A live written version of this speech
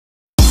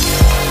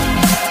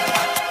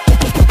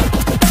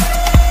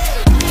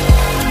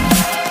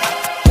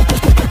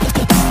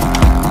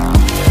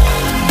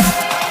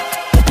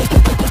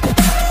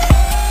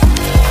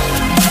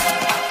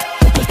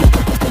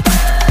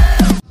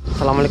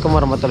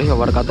warahmatullahi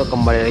wabarakatuh.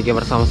 Kembali lagi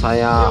bersama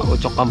saya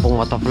Ucok Kampung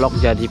Motovlog.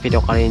 Jadi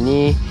video kali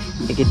ini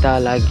kita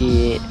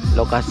lagi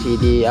lokasi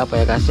di apa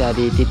ya guys ya,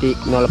 di titik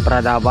 0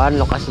 peradaban.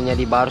 Lokasinya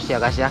di Barus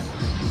ya guys ya.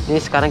 Ini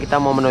sekarang kita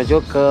mau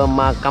menuju ke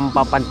makam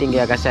papan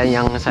tinggi ya guys ya,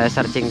 yang saya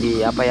searching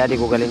di apa ya, di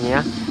Google ini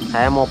ya.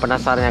 Saya mau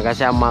penasaran ya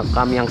guys ya,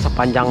 makam yang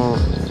sepanjang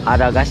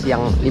ada guys,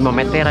 yang 5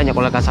 meteran ya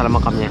kalau nggak salah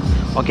makamnya.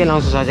 Oke,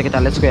 langsung saja kita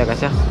let's go ya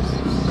guys ya.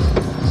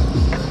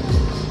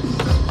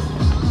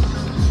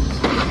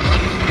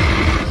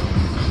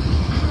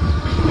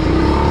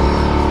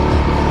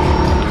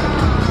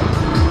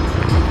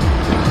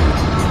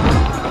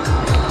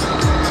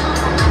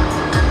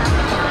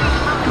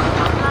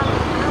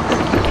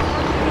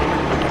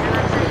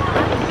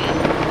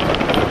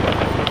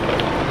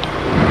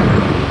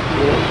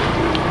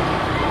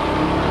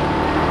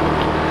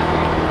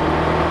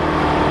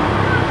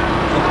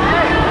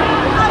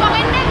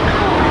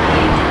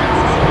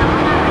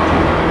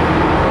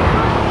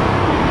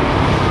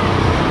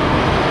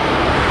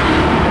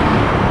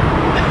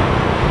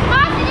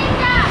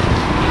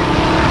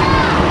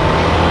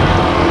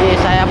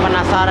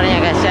 Ya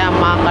guys ya,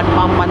 makan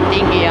papan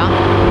tinggi ya.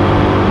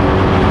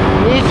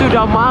 Ini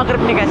sudah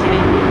maghrib nih guys ini.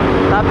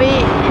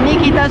 Tapi ini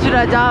kita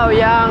sudah jauh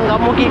ya, nggak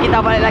mungkin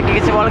kita balik lagi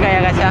ke Sebolga ya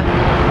guys ya.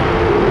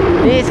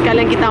 Ini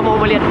sekalian kita mau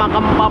melihat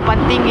makam papan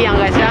tinggi ya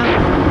guys ya.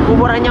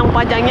 Kuburan yang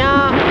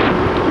panjangnya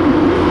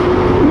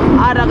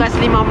ada guys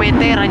 5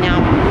 meterannya.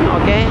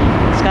 Oke,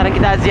 sekarang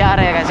kita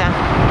ziarah ya guys ya.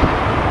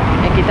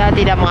 Kita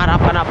tidak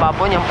mengharapkan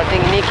apapun, yang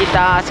penting ini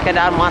kita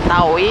sekedar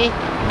mengetahui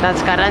dan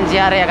sekarang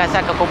ziarah ya guys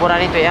ya ke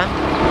kuburan itu ya.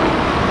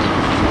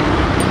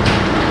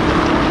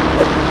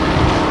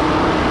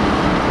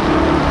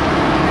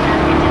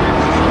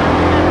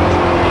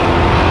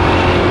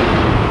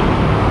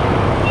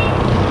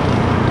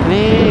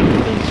 Ini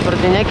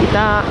sepertinya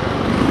kita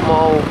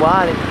mau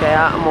balik,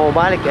 kayak mau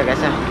balik ya guys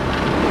ya.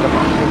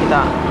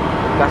 Kita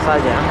gas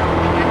aja.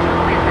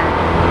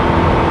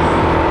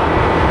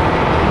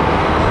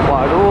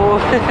 Waduh,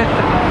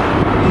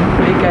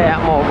 ini kayak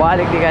mau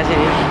balik nih guys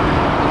ini.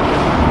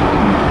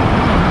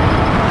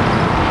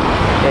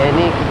 Oke,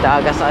 ini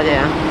kita gas aja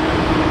ya.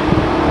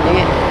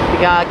 Ini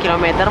 3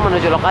 km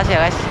menuju lokasi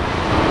ya guys.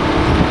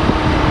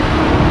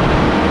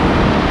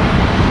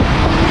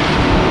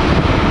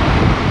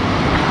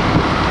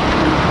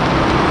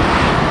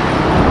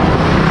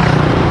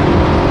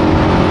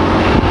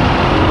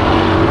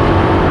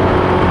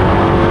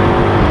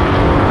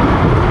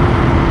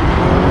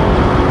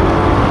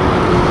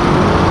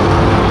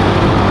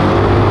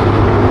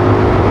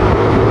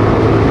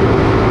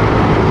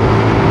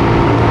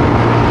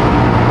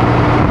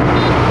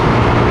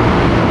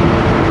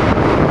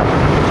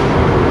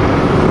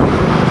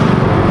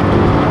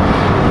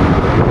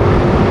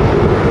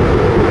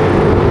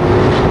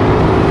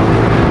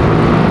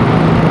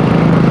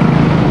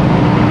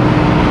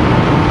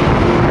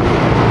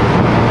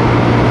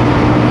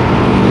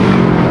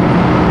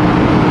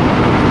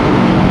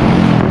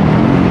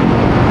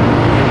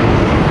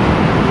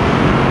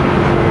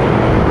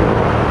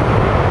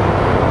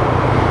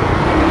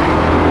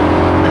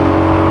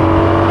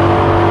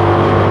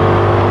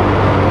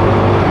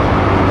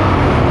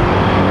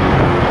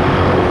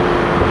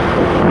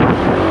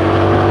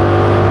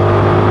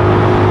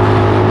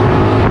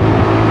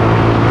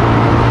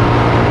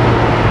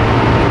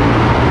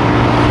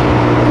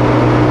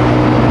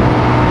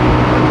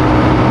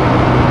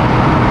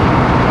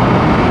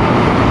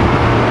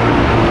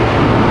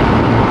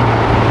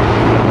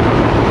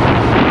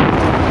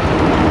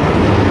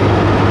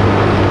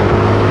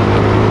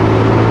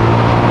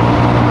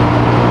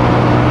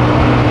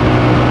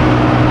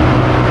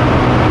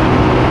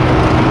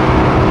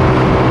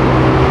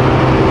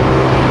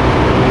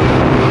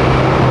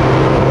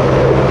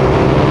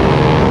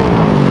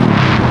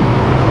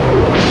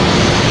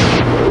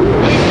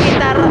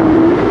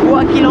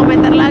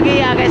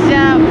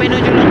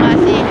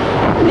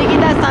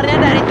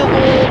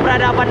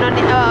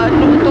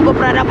 Tugu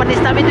peradaban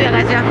Islam itu ya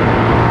guys ya.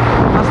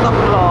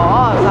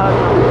 Astagfirullah, salah.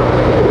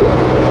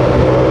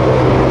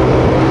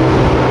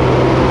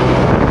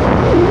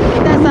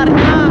 Kita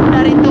startnya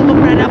dari tugu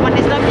peradaban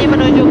Islam ini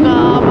menuju ke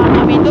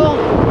makam itu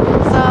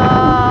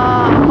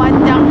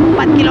sepanjang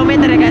 4 km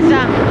ya guys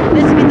ya.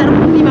 Ini sekitar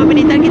 5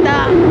 menitan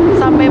kita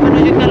sampai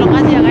menuju ke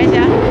lokasi ya guys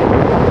ya.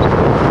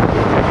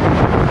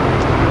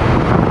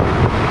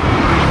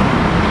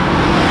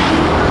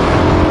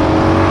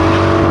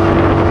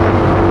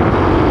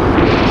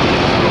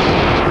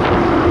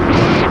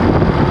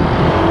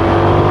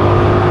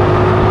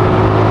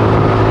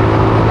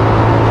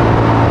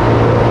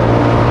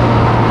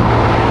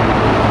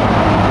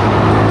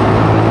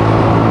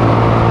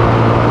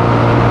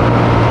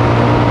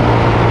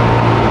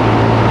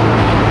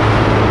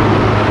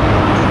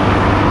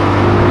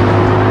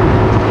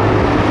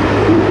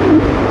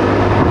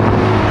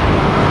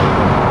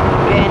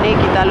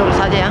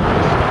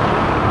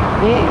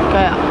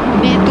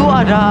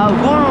 Ada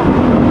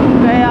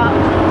kayak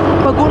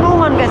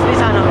pegunungan guys di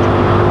sana.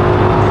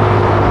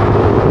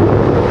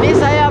 Ini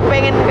saya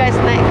pengen guys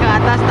naik ke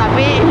atas,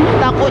 tapi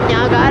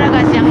takutnya gak ada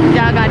guys yang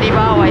jaga di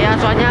bawah ya.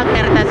 Soalnya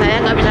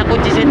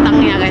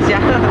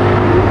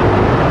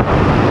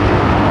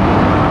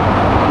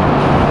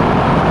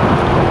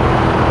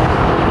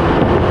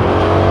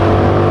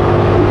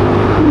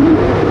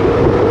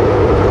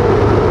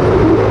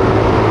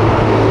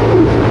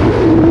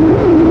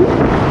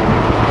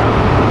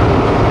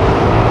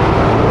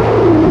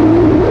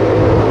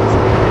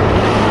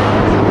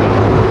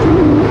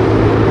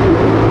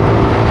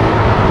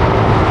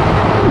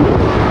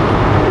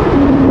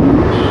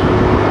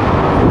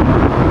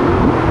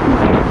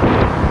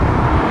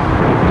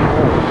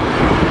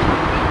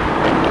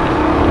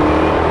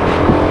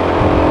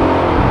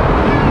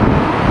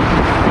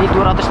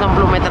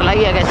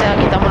lagi ya guys ya,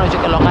 kita menuju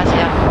ke lokasi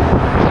ya.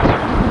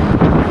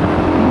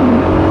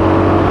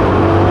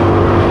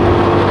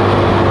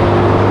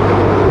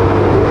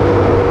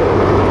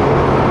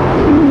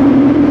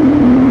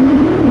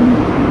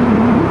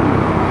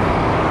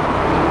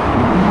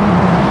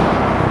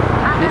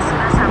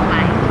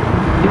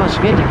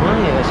 Masuknya di mana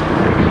ya guys?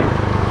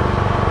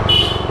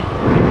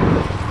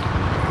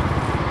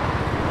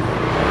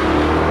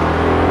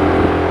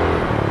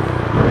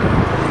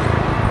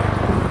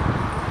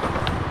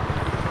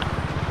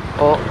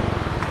 Oh,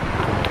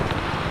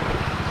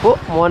 Bu,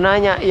 mau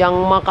nanya, yang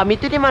makam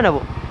itu di mana, Bu?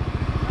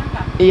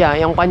 Makam? Iya,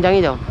 yang panjang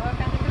itu.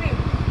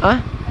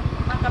 Hah?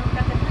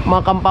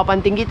 Makam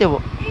papan tinggi itu, Bu?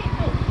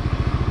 Itu.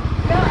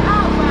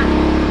 Apa?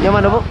 Yang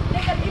mana, Bu?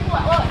 Dekat Ibu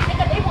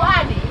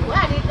Ani. Ibu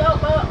Ani itu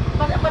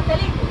pasal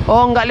itu.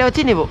 Oh, nggak lewat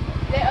sini, Bu?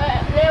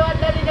 Lewat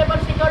dari depan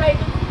sekolah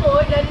itu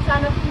boy, dari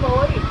sana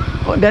boy.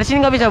 Oh, dari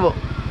sini nggak bisa, Bu?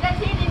 Dari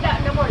sini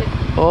enggak boleh.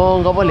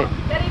 Oh, nggak boleh.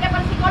 Dari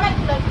depan sekolah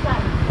itu lagi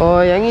sana. Oh,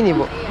 yang ini,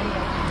 Bu? Iya.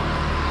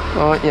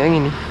 Oh, yang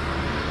ini.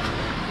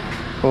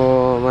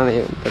 Oh, mana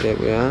ya? Bentar ya,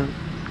 Bu ya.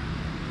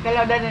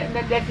 Kalau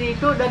dari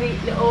situ dari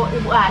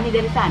Ibu Ani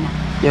dari sana.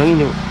 Yang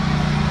ini, Bu.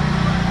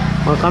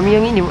 Makam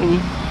yang ini, Bu, ini.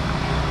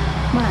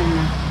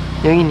 Mana?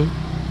 Yang ini.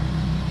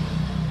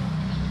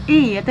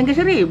 Iya, Tengah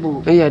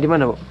 1000. Iya, di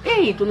mana, Bu?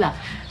 Itulah.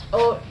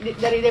 Oh,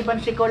 dari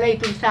depan sekolah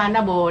itu di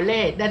sana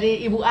boleh.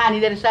 Dari Ibu Ani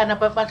dari sana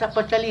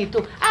pasal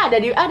itu. Ada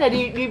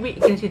di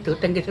bikin situ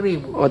Tengah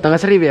 1000. Oh, Tengah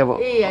 1000 ya, Bu?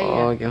 Iya.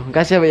 Oh, oke.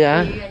 Makasih ya, Bu ya.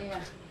 Iya.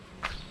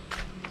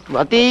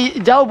 Berarti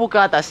jauh, Bu,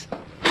 ke atas.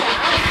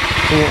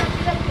 Iya.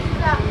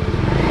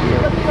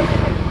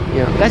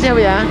 Iya, makasih ya,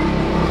 Bu ya.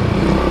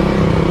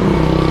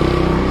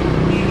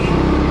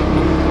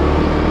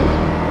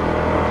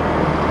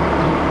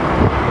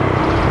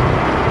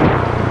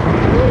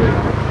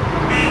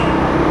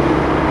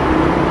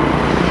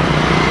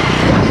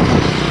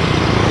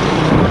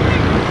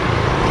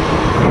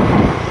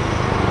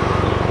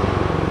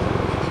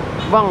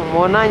 Bang,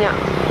 mau nanya,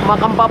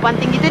 makam papan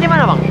tinggi itu di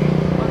mana, Bang?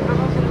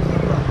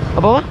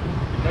 Apa, Bang?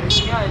 Dari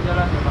sini aja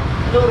jalannya, Bang.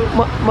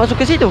 Masuk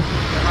ke situ?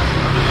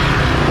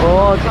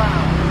 Oh, oke.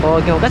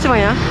 Oh, oke, makasih, Bang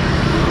ya.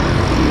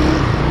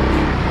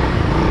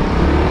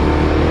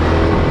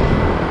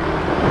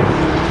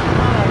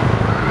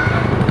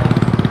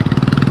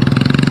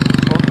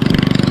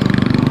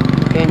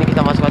 Oke, ini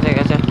kita masuk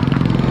aja guys ya.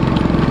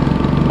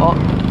 Oh,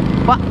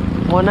 Pak,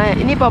 mau nanya,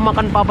 ini Pak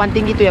makan papan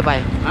tinggi itu ya,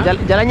 Pak?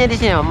 Jalannya di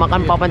sini ya,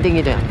 makan papan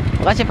tinggi itu ya.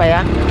 Makasih, Pak ya.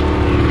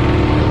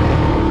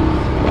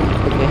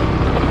 Oke.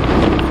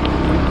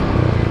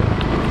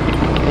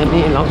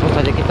 Ini langsung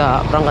saja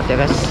kita berangkat ya,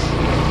 guys.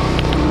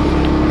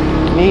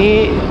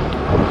 Ini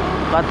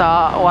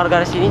kata warga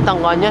di sini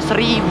tangganya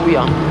 1000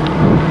 ya.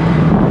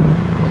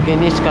 Oke,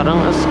 ini sekarang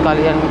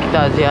sekalian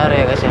kita ziarah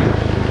ya, guys ya.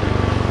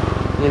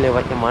 Ini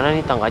lewatnya mana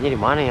nih, tangganya di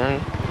mana ya?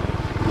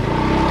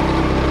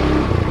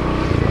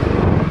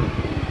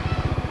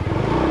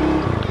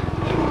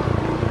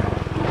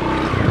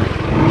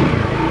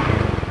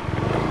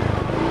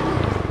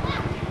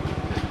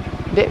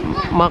 Dek,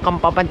 makam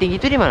papan tinggi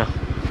itu di mana?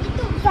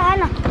 Itu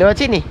sana. Lewat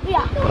sini?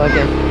 Iya.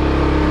 Oke.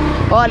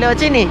 Oh, lewat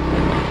sini.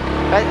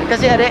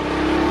 Kasih adek.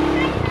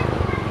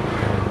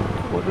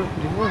 Waduh,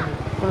 di mana?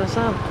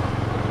 Penasaran.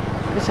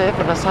 Ini saya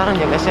penasaran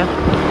ya, guys ya.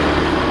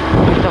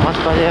 Kita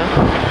masuk aja ya.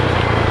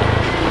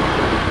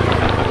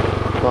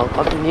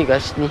 Makam ini,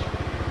 guys nih.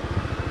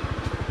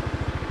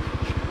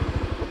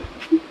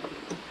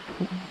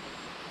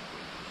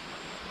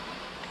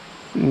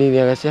 Ini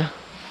dia, guys ya.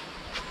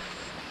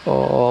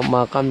 Oh,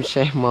 Makam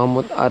Syekh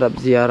Mahmut Arab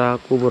ziarah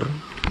kubur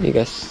nih,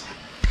 guys.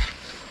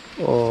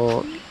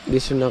 Oh,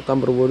 disunahkan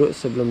berwudu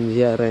sebelum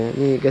ziarah.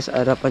 Nih, guys,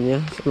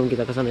 harapannya sebelum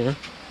kita ke sana ya.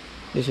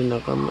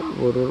 Disunahkan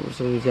berwudu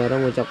sebelum ziarah,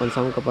 mengucapkan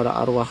salam kepada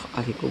arwah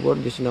ahli kubur.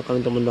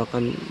 Disunahkan untuk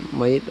mendoakan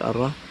mayit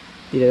arwah.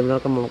 Tidak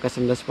dibenarkan memakai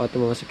sandal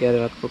sepatu memasuki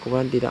area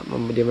kuburan. Tidak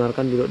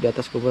dibenarkan duduk di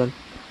atas kuburan.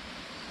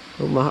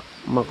 Rumah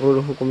makruh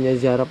hukumnya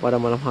ziarah pada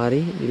malam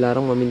hari.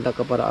 Dilarang meminta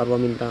kepada arwah,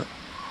 minta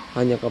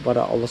hanya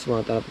kepada Allah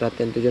SWT.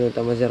 Perhatian, tujuan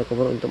utama ziarah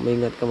kubur untuk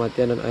mengingat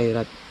kematian dan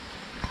akhirat.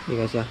 Ini,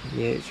 guys ya,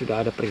 ini sudah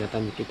ada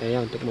peringatan kita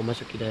ya untuk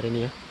memasuki daerah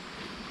ini ya.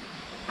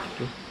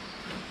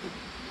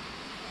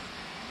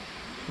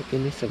 Oke,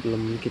 ini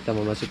sebelum kita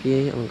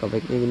memasuki, angka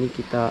baiknya ini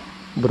kita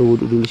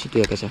berwudu dulu situ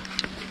ya, guys ya.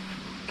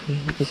 Oke,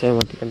 ini saya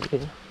matikan dulu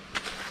ya.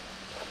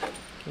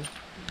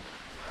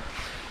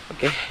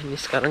 Oke, ini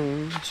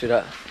sekarang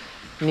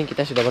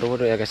kita sudah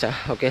berwudu ya, guys ya.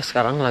 Oke,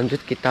 sekarang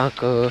lanjut kita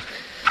ke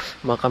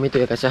makam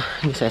itu ya, guys ya.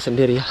 Ini saya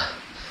sendiri ya.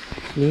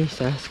 Ini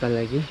saya sekali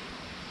lagi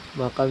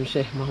Makam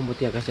Syekh Mahmut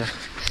ya, guys ya.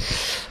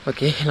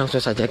 Oke,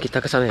 langsung saja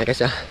kita ke sana ya, guys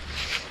ya.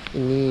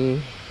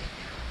 Ini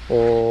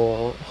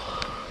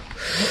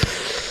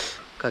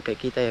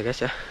kakek kita ya, guys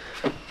ya.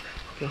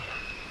 Oke.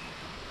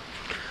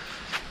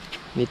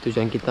 Ini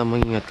tujuan kita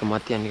mengingat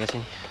kematian ya, guys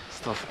ini.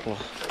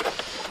 Astagfirullah.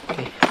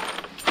 Oke.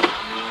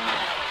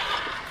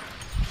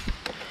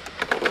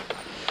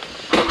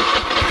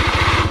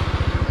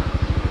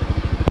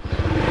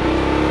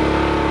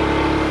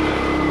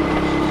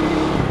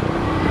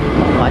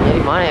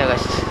 Di mana ya,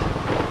 guys?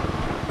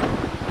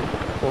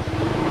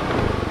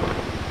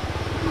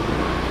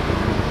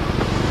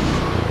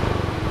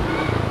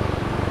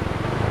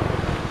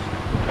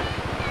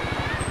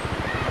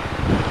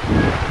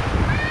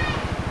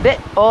 Dek,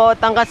 oh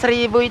tangga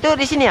 1000 itu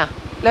di sini ya?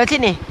 Lewat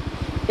sini?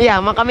 Iya,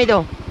 makam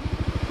itu.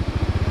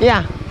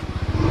 Iya.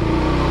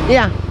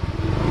 Iya.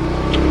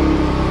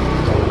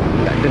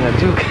 Nggak dengar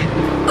juga.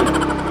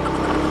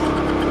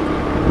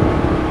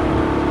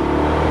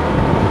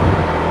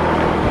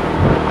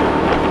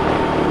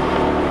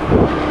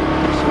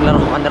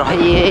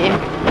 Bismillahirrahmanirrahim.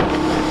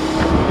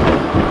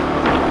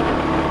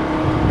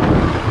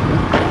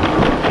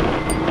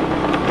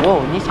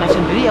 Wow, ini saya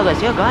sendiri ya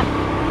guys ya, kan?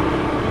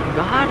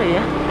 Nggak ada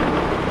ya.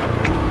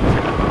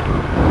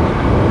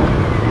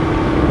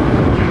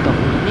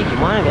 Ini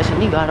gimana guys?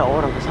 Ini nggak ada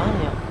orang ke sana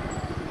ya.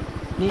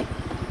 Ini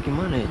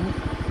gimana ya? Ini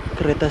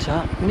kereta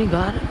saya, ini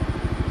nggak ada.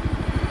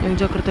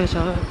 Yang Jakarta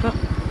saya, Kak,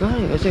 nggak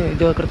ada guys ya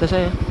Jakarta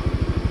saya.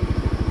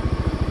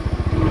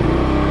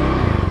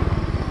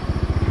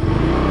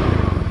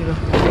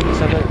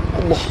 Sana,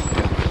 wah.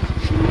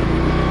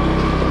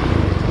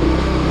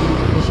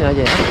 Di sini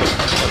aja ya.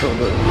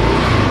 Aduh.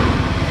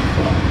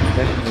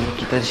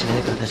 Kita di sini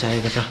kereta saya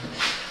guys ya.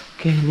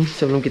 Oke, ini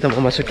sebelum kita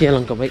memasuki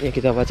langkah baiknya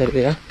kita baca dulu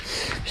ya.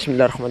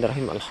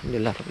 Bismillahirrahmanirrahim.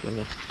 Alhamdulillahirabbil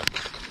alamin.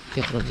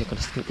 Ya Allah, ya Allah.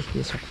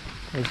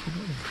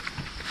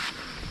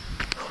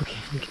 Oke,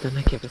 ini kita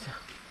naik ya guys ya.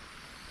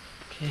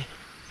 Oke.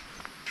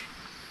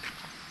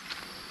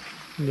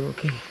 Ini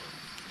oke.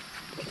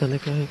 Kita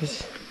naik lagi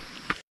guys.